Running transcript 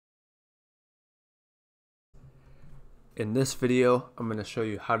In this video, I'm going to show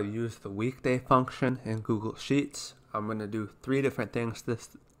you how to use the weekday function in Google Sheets. I'm going to do 3 different things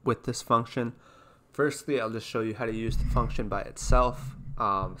with this function. Firstly, I'll just show you how to use the function by itself.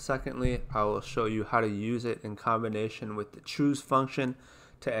 Secondly, I will show you how to use it in combination with the choose function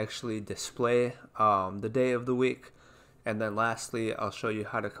to actually display the day of the week. And then lastly, I'll show you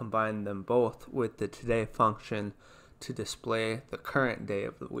how to combine them both with the today function to display the current day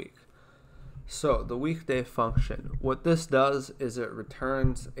of the week. So the weekday function, what this does is it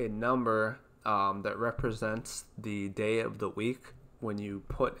returns a number that represents the day of the week when you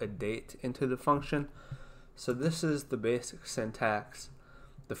put a date into the function. So this is the basic syntax.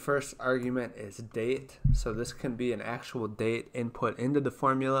 The first argument is date, so this can be an actual date input into the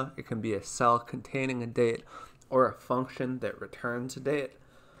formula. It can be a cell containing a date or a function that returns a date.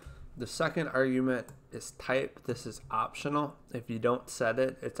 The second argument is type. This is optional. If you don't set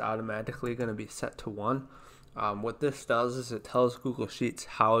it, it's automatically going to be set to 1. What this does is it tells Google Sheets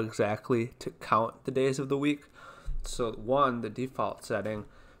how exactly to count the days of the week. So 1, the default setting,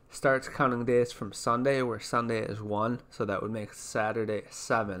 starts counting days from Sunday, where Sunday is 1, so that would make Saturday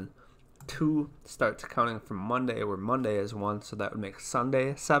 7. 2 starts counting from Monday, where Monday is 1, so that would make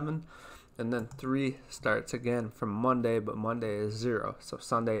Sunday 7. And then 3 starts again from Monday, but Monday is 0, so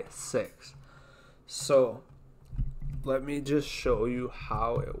Sunday is 6. So let me just show you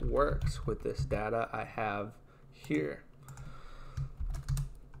how it works with this data I have here.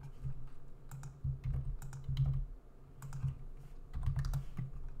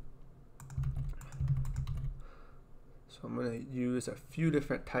 So I'm going to use a few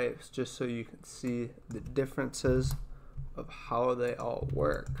different types just so you can see the differences of how they all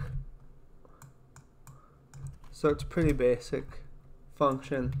work. So it's a pretty basic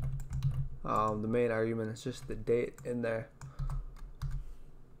function. The main argument is just the date in there.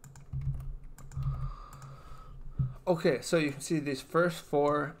 Okay, so you can see these first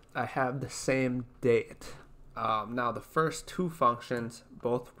 4, I have the same date. Now the first 2 functions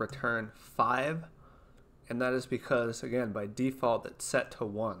both return 5, and that is because, again, by default it's set to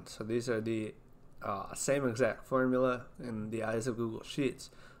 1. So these are the same exact formula in the eyes of Google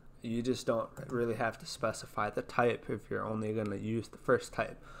Sheets. You just don't really have to specify the type if you're only going to use the first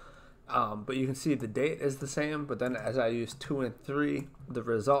type. But you can see the date is the same, but then as I use 2 and 3, the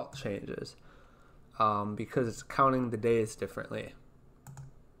result changes because it's counting the days differently.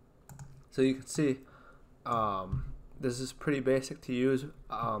 So you can see this is pretty basic to use.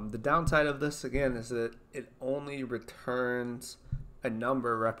 The downside of this, again, is that it only returns a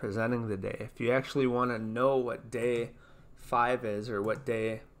number representing the day. If you actually want to know what day 5 is or what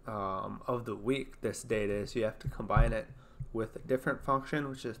day of the week this date is, you have to combine it with a different function,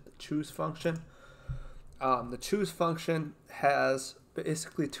 which is the choose function. The choose function has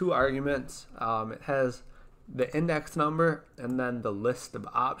basically 2 arguments. It has the index number and then the list of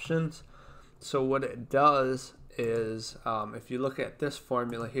options. So what it does is, if you look at this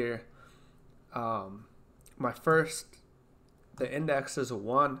formula here, the index is a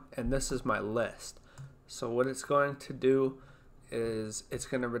 1 and this is my list. So what it's going to do is it's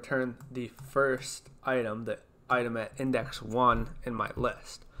going to return the first item, the item at index 1 in my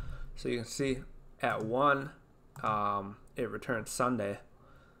list. So you can see at 1 it returns Sunday.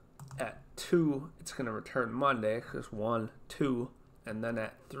 At 2 it's going to return Monday because 1, 2, and then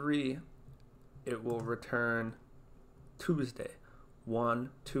at 3 it will return Tuesday, 1,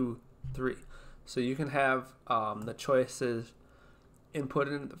 2, 3. So you can have the choices input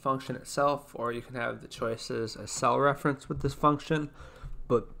into the function itself, or you can have the choices as cell reference with this function.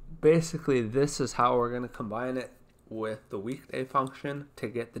 But basically this is how we're going to combine it with the weekday function to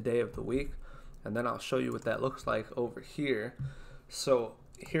get the day of the week, and then I'll show you what that looks like over here. So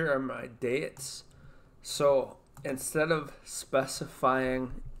here are my dates. So instead of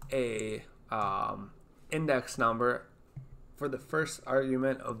specifying a index number for the first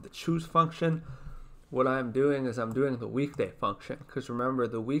argument of the choose function, what I'm doing is I'm doing the weekday function, because remember,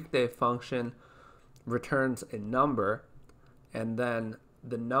 the weekday function returns a number, and then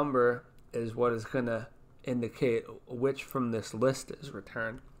the number is what is going to indicate which from this list is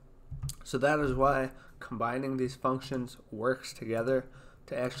returned. So that is why combining these functions works together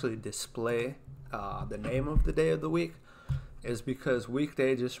to actually display the name of the day of the week, is because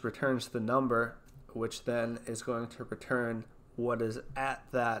weekday just returns the number, which then is going to return what is at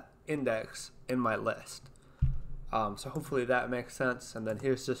that index in my list. So hopefully that makes sense. And then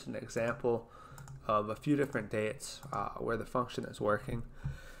here's just an example of a few different dates where the function is working.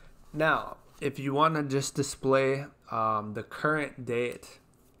 Now, if you want to just display the current date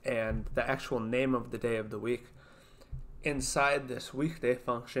and the actual name of the day of the week, inside this weekday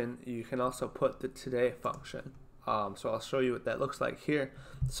function, you can also put the today function. So I'll show you what that looks like here.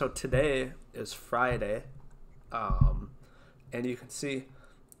 So today is Friday, and you can see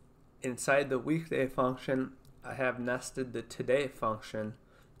inside the weekday function, I have nested the today function,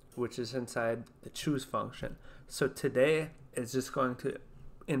 which is inside the choose function. So today is just going to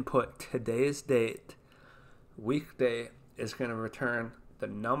input today's date. Weekday is going to return the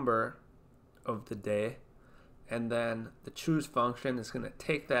number of the day, and then the choose function is going to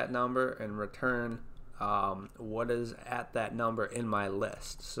take that number and return what is at that number in my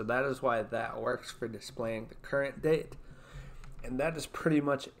list. So that is why that works for displaying the current date. And that is pretty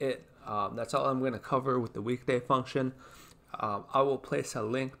much it. That's all I'm going to cover with the weekday function. I will place a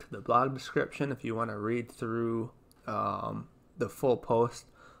link to the blog description if you want to read through the full post.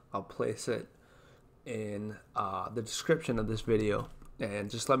 I'll place it in the description of this video, and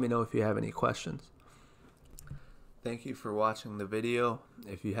just let me know if you have any questions. Thank you for watching the video.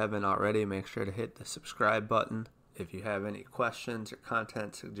 If you haven't already, make sure to hit the subscribe button. If you have any questions or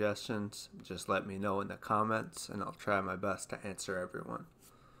content suggestions, just let me know in the comments, and I'll try my best to answer everyone.